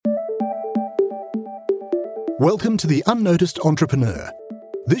Welcome to The Unnoticed Entrepreneur.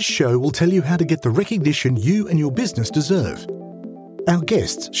 This show will tell you how to get the recognition you and your business deserve. Our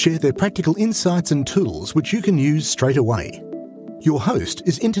guests share their practical insights and tools which you can use straight away. Your host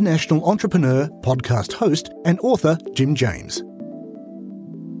is international entrepreneur, podcast host, and author Jim James.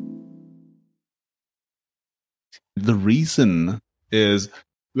 The reason is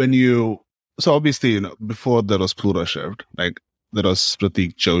so obviously, before there was Plutoshift, like there was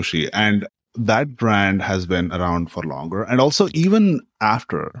Prateek, Joshi, and that brand has been around for longer. And also, even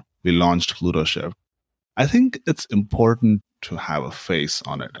after we launched Plutoshift, I think it's important to have a face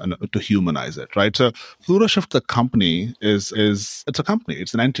on it and to humanize it, right? So Plutoshift, the company, it's a company,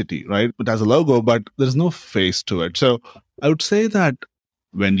 it's an entity, right? It has a logo, but there's no face to it. So I would say that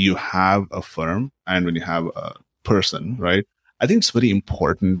when you have a firm and when you have a person, right, I think it's very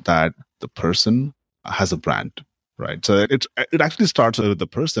important that the person has a brand, right? So it actually starts with the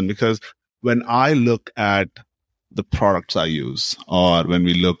person, because when I look at the products I use, or when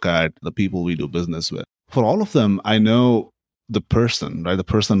we look at the people we do business with, for all of them, I know the person, right? The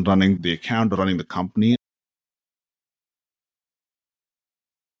person running the account or running the company.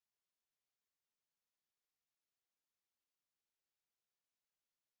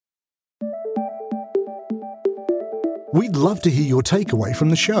 We'd love to hear your takeaway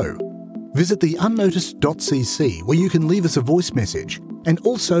from the show. Visit theunnoticed.cc where you can leave us a voice message and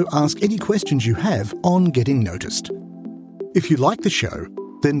also ask any questions you have on getting noticed. If you like the show,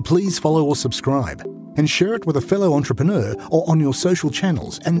 then please follow or subscribe and share it with a fellow entrepreneur or on your social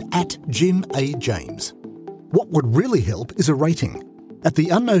channels and at Jim A. James. What would really help is a rating. At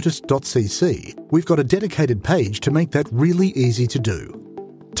theunnoticed.cc, we've got a dedicated page to make that really easy to do.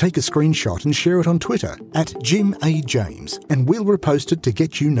 Take a screenshot and share it on Twitter at Jim A. James, and we'll repost it to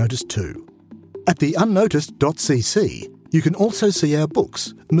get you noticed too. At theunnoticed.cc, you can also see our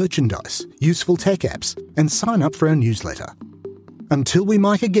books, merchandise, useful tech apps, and sign up for our newsletter. Until we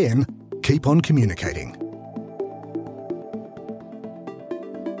mic again, keep on communicating.